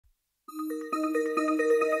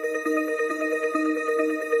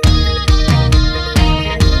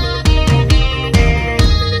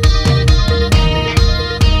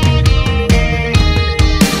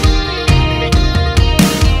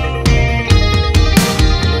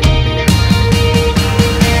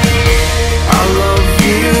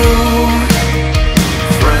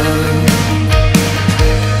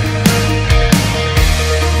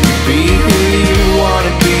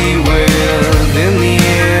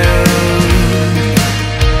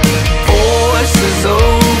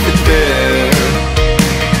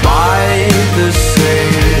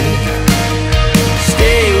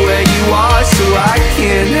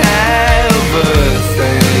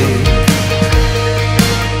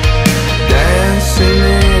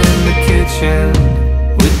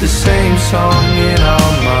song in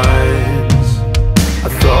our minds. I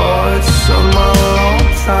thought some long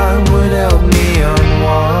time would help me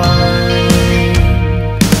unwind,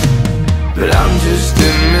 but I'm just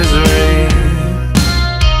in misery,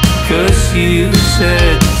 'cause you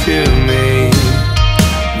said to me,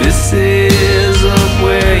 this is up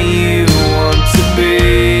where you want to be.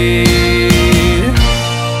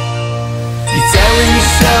 You're telling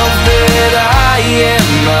yourself that I am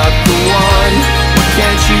not the one. Why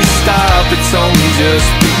can't you stop? It's only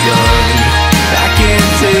just begun. I can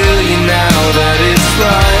tell you now that it's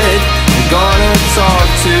right. I'm gonna talk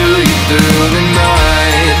to you through the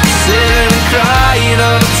night. Sitting and crying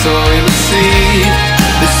on the toilet seat.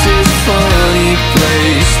 This is a funny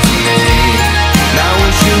place to me. Now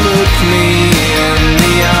won't you look me in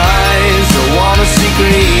the eyes? I wanna see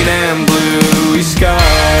green and blue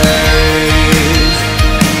skies.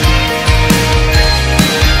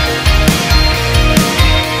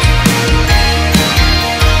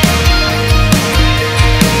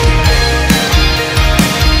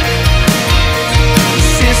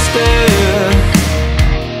 Sister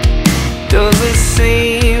doesn't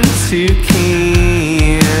seem too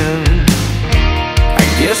keen. I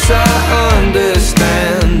guess I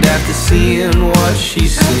understand after seeing what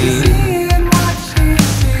she's seen.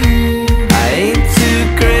 I ain't too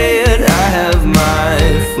great, I have my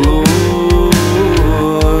flaws,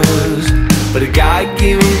 but a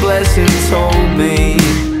God-given blessing told me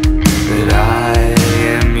that I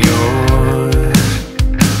am yours,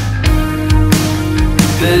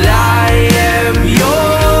 that I am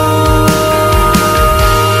yours.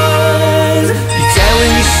 You're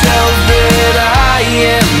telling yourself that I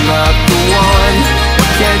am not the one. Why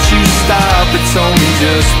can't you stop? It's only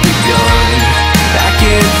just begun. I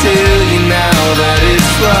can tell you now that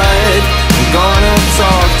it's right. I'm gonna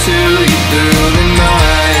talk to you through the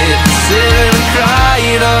night. Sitting and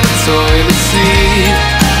crying on the toilet seat.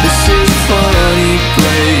 This is a funny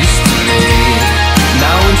place to me.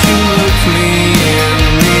 Now won't you look me in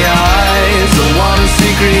the eyes? I wanna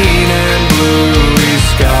see green and blue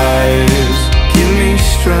skies. Give me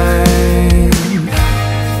strength,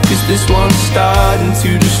 'cause this one's starting to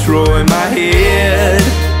destroy my head.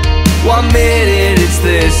 1 minute it's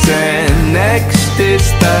this and next it's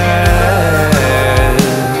that.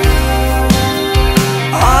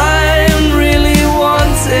 I'm really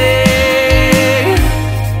wanting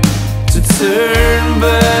to turn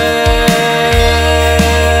back.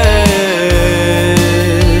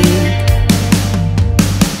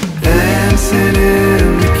 Dancing in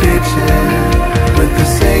the kitchen with the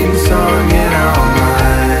same song in our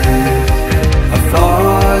minds. I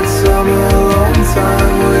thought some alone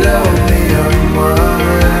time would help me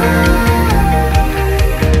unwind.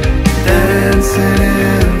 Dancing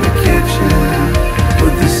in the kitchen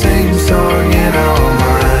with the same song in our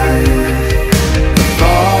minds. I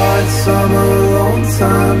thought some alone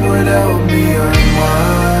time would help me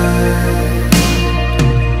unwind.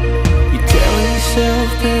 You're telling yourself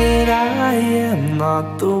that I am not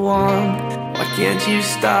the one. Why can't you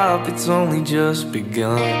stop? It's only just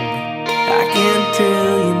begun. I can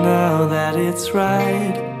tell you now that it's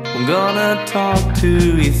right. I'm gonna talk to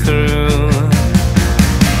you through